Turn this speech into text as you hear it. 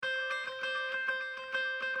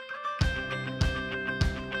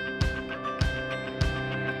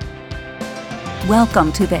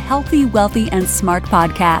Welcome to the Healthy, Wealthy, and Smart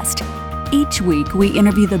podcast. Each week, we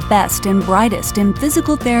interview the best and brightest in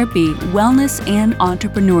physical therapy, wellness, and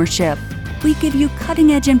entrepreneurship. We give you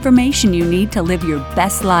cutting-edge information you need to live your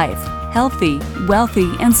best life, healthy, wealthy,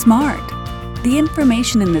 and smart. The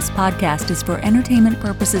information in this podcast is for entertainment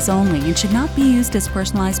purposes only and should not be used as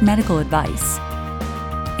personalized medical advice.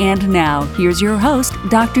 And now, here's your host,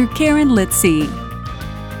 Dr. Karen Litzy.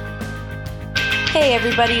 Hey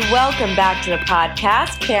everybody, welcome back to the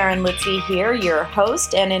podcast. Karen Litzy here, your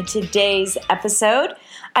host, and in today's episode,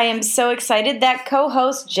 I am so excited that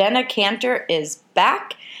co-host Jenna Cantor is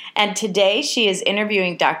back, and today she is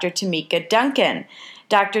interviewing Dr. Tameka Duncan.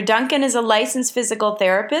 Dr. Duncan is a licensed physical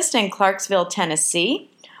therapist in Clarksville,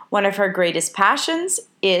 Tennessee. One of her greatest passions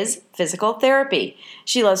is physical therapy.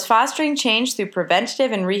 She loves fostering change through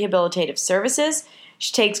preventative and rehabilitative services.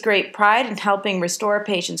 She takes great pride in helping restore a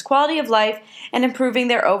patient's quality of life and improving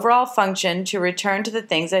their overall function to return to the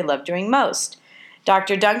things they love doing most.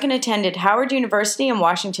 Dr. Duncan attended Howard University in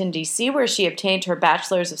Washington, D.C., where she obtained her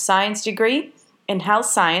Bachelor's of Science degree in health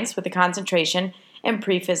science with a concentration in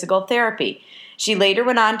pre-physical therapy. She later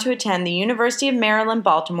went on to attend the University of Maryland,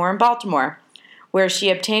 Baltimore in Baltimore, where she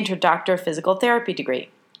obtained her Doctor of Physical Therapy degree.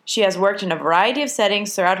 She has worked in a variety of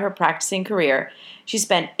settings throughout her practicing career. She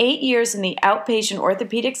spent 8 years in the outpatient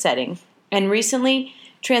orthopedic setting and recently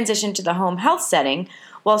transitioned to the home health setting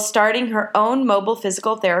while starting her own mobile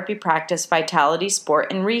physical therapy practice, Vitality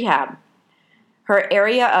Sport and Rehab. Her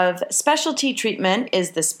area of specialty treatment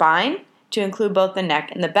is the spine, to include both the neck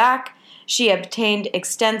and the back. She obtained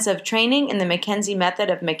extensive training in the McKenzie method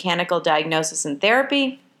of mechanical diagnosis and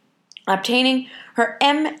therapy, obtaining her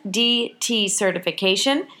MDT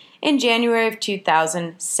certification in January of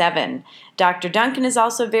 2007. Dr. Duncan is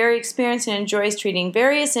also very experienced and enjoys treating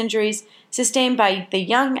various injuries sustained by the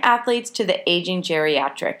young athletes to the aging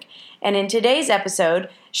geriatric. And in today's episode,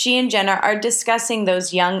 she and Jenna are discussing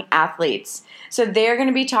those young athletes. So they're going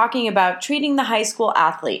to be talking about treating the high school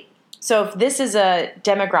athlete. So if this is a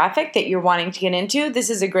demographic that you're wanting to get into, this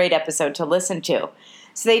is a great episode to listen to.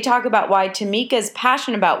 So they talk about why Tameka is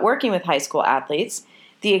passionate about working with high school athletes,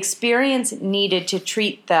 the experience needed to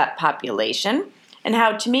treat that population, and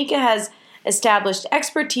how Tameka has established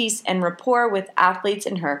expertise and rapport with athletes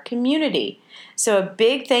in her community. So a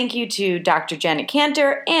big thank you to Dr. Jenna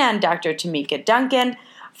Cantor and Dr. Tameka Duncan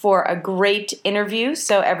for a great interview.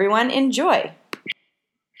 So everyone enjoy.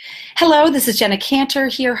 Hello, this is Jenna Cantor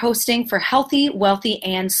here hosting for Healthy, Wealthy,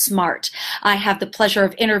 and Smart. I have the pleasure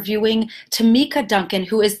of interviewing Tameka Duncan,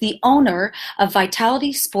 who is the owner of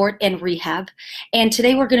Vitality Sport and Rehab. And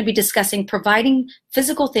today we're going to be discussing providing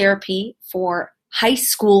physical therapy for high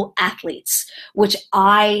school athletes, which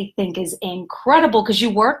I think is incredible because you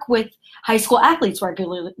work with high school athletes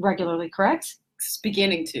regularly, correct?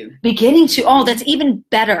 Beginning to. Oh, that's even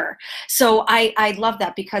better. So I love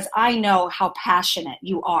that because I know how passionate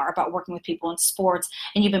you are about working with people in sports,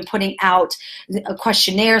 and you've been putting out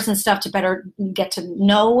questionnaires and stuff to better get to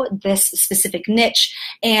know this specific niche.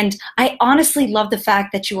 And I honestly love the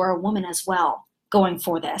fact that you are a woman as well going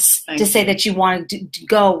for this, to say that you wanted to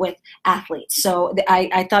go with athletes. So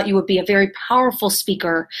I thought you would be a very powerful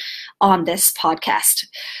speaker on this podcast.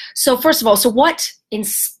 So first of all, so what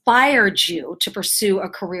inspired you to pursue a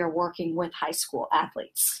career working with high school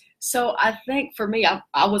athletes? So I think for me,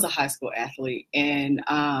 I was a high school athlete, and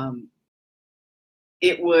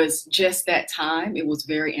it was just that time. It was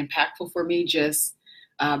very impactful for me, just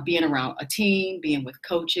being around a team, being with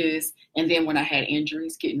coaches, and then when I had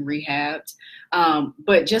injuries, getting rehabbed.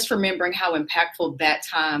 But just remembering how impactful that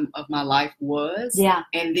time of my life was. Yeah.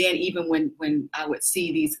 And then even when I would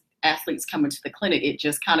see these athletes coming to the clinic, it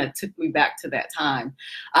just kind of took me back to that time.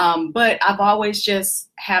 But I've always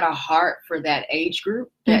just had a heart for that age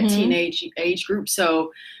group, that teenage age group.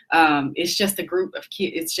 So it's just a group of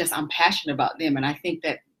kids. It's just, I'm passionate about them. And I think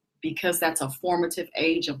that because that's a formative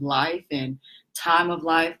age of life and time of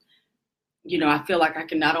life, you know, I feel like I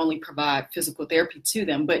can not only provide physical therapy to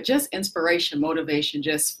them, but just inspiration, motivation,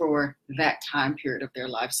 just for that time period of their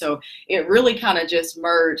life. So it really kind of just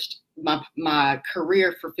merged my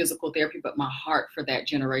career for physical therapy, but my heart for that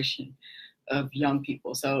generation of young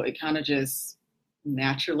people. So it kind of just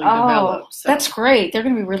naturally developed. So. That's great. They're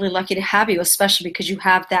going to be really lucky to have you, especially because you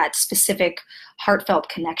have that specific heartfelt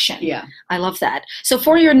connection. Yeah. I love that. So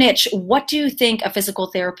for your niche, what do you think a physical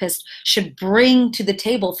therapist should bring to the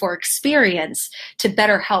table for experience to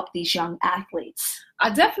better help these young athletes?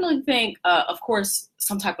 I definitely think, of course,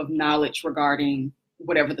 some type of knowledge regarding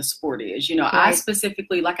whatever the sport is. You know, Right. I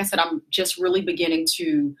specifically, like I said, I'm just really beginning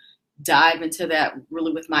to dive into that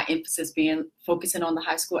really with my emphasis being focusing on the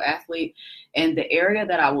high school athlete. And the area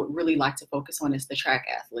that I would really like to focus on is the track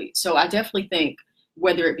athlete. So I definitely think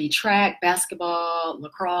whether it be track, basketball,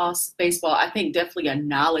 lacrosse, baseball, I think definitely a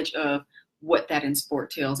knowledge of what that in sport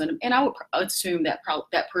tells. And I would assume that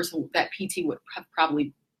that person, that PT would have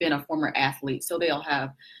probably been a former athlete, so they'll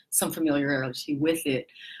have some familiarity with it.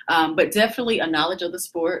 But definitely a knowledge of the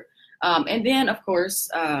sport. And then, of course,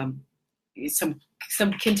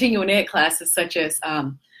 some continuing ed classes such as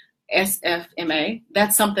SFMA.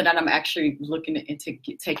 That's something that I'm actually looking into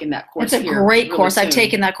taking that course. It's a great really course. Soon. I've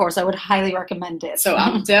taken that course. I would highly recommend it. So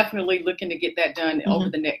I'm definitely looking to get that done over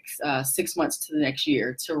the next 6 months to the next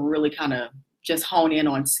year to really kind of just hone in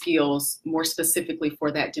on skills more specifically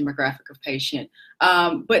for that demographic of patient.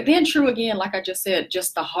 But then true again, like I just said,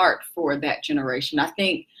 just the heart for that generation. I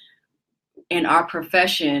think in our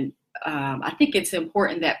profession, I think it's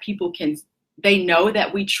important that people they know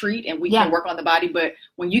that we treat and we can work on the body, but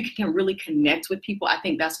when you can really connect with people, I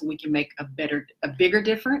think that's when we can make a bigger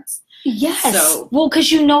difference. Yes. Well,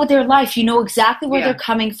 because you know their life, you know exactly where they're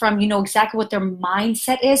coming from, you know exactly what their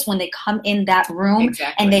mindset is when they come in that room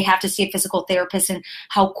and they have to see a physical therapist and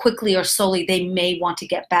how quickly or slowly they may want to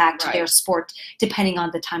get back to their sport, depending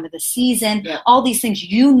on the time of the season. Yep. All these things,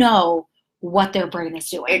 you know what their brain is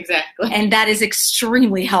doing. Exactly. And that is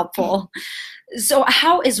extremely helpful. So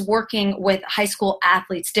how is working with high school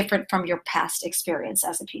athletes different from your past experience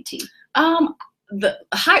as a PT?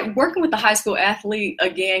 Working with the high school athlete,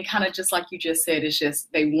 again, kind of just like you just said, it's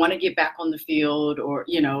just they want to get back on the field or,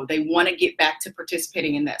 you know, they want to get back to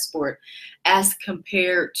participating in that sport as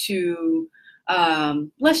compared to,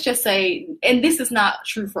 let's just say, and this is not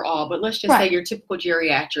true for all, but let's just say your typical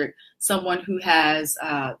geriatric, someone who has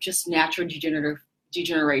just natural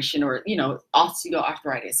degeneration or, you know,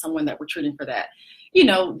 osteoarthritis, someone that we're treating for that, you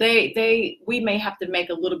know, we may have to make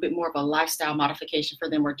a little bit more of a lifestyle modification for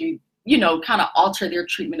them or do, you know, kind of alter their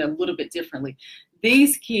treatment a little bit differently.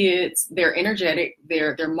 These kids, they're energetic,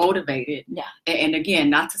 they're motivated. Yeah. And again,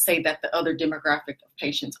 not to say that the other demographic of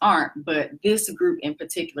patients aren't, but this group in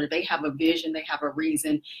particular, they have a vision, they have a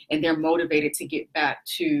reason, and they're motivated to get back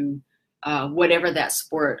to whatever that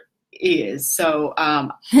sport is. So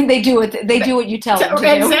they do what you tell them to do.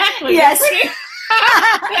 Exactly. Yes.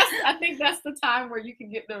 I think that's the time where you can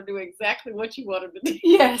get them to do exactly what you want them to do.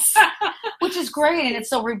 Yes. Which is great, and it's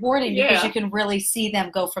so rewarding because you can really see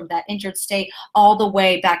them go from that injured state all the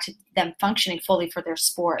way back to them functioning fully for their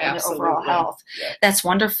sport and their overall health. Yeah. That's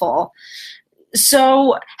wonderful.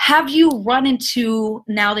 So have you run into,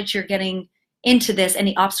 now that you're getting into this,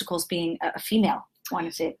 any obstacles being a female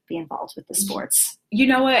wanting to be involved with the sports? You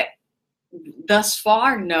know what? Thus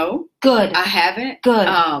far, no. Good. I haven't. Good.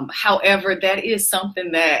 However, that is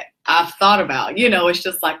something that I've thought about. You know, it's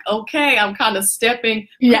just like, okay, I'm kind of putting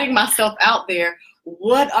myself out there.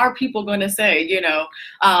 What are people going to say? You know,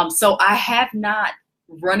 so I have not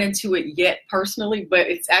run into it yet personally, but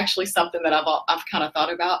it's actually something that I've kind of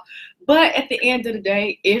thought about. But at the end of the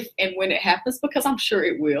day, if and when it happens, because I'm sure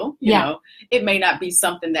it will, you know, it may not be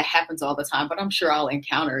something that happens all the time, but I'm sure I'll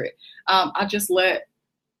encounter it. I just let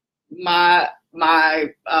my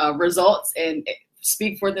results and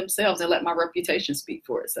speak for themselves and let my reputation speak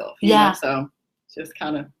for itself. You know? So just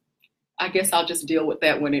kind of, I guess I'll just deal with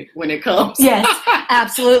that when it comes. Yes,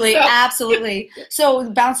 absolutely. Absolutely.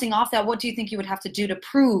 So bouncing off that, what do you think you would have to do to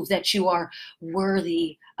prove that you are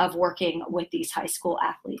worthy of working with these high school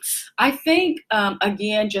athletes? I think,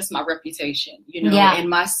 again, just my reputation. You know, in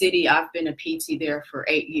my city, I've been a PT there for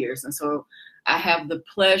 8 years. And so I have the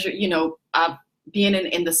pleasure, you know, I've been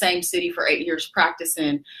in the same city for 8 years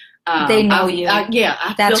practicing. They know you. I've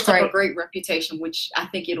built up a great reputation, which I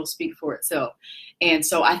think it'll speak for itself. And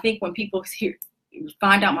so I think when people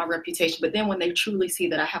find out my reputation, but then when they truly see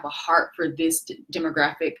that I have a heart for this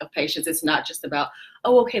demographic of patients, it's not just about,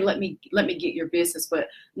 oh, okay, let me get your business, but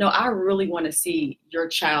no, I really want to see your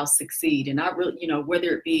child succeed. And I really, you know, whether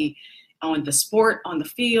it be on the sport, on the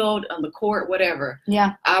field, on the court, whatever.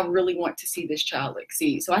 Yeah. I really want to see this child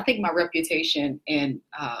succeed. So I think my reputation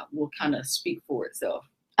will kind of speak for itself.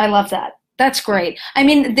 I love that. That's great. I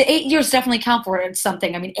mean, the 8 years definitely count for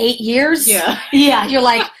something. I mean, 8 years? Yeah. Yeah. You're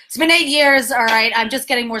like, it's been 8 years. All right. I'm just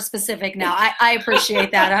getting more specific now. I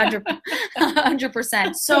appreciate that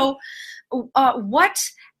 100%. So what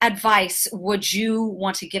advice would you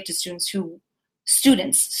want to give to students who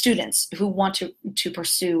want to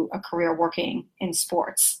pursue a career working in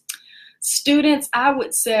sports? Students, I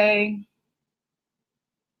would say,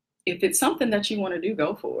 if it's something that you want to do,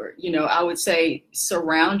 go for it. You know, I would say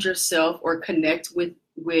surround yourself or connect with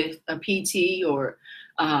a PT or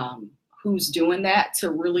who's doing that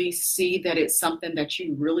to really see that it's something that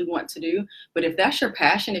you really want to do. But if that's your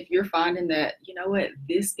passion, if you're finding that, you know what,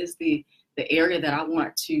 this is the area that I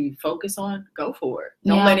want to focus on, go for it.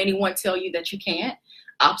 Don't let anyone tell you that you can't.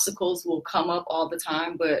 Obstacles will come up all the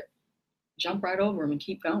time, but jump right over them and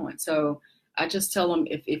keep going. So I just tell them,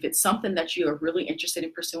 if it's something that you are really interested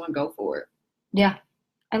in pursuing, go for it. Yeah.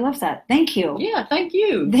 I love that. Thank you. Yeah, thank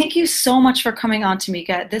you. Thank you so much for coming on,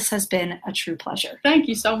 Tameka. This has been a true pleasure. Thank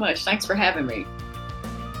you so much. Thanks for having me.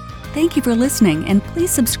 Thank you for listening, and please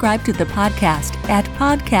subscribe to the podcast at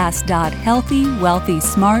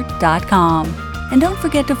podcast.healthywealthysmart.com. And don't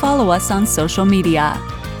forget to follow us on social media.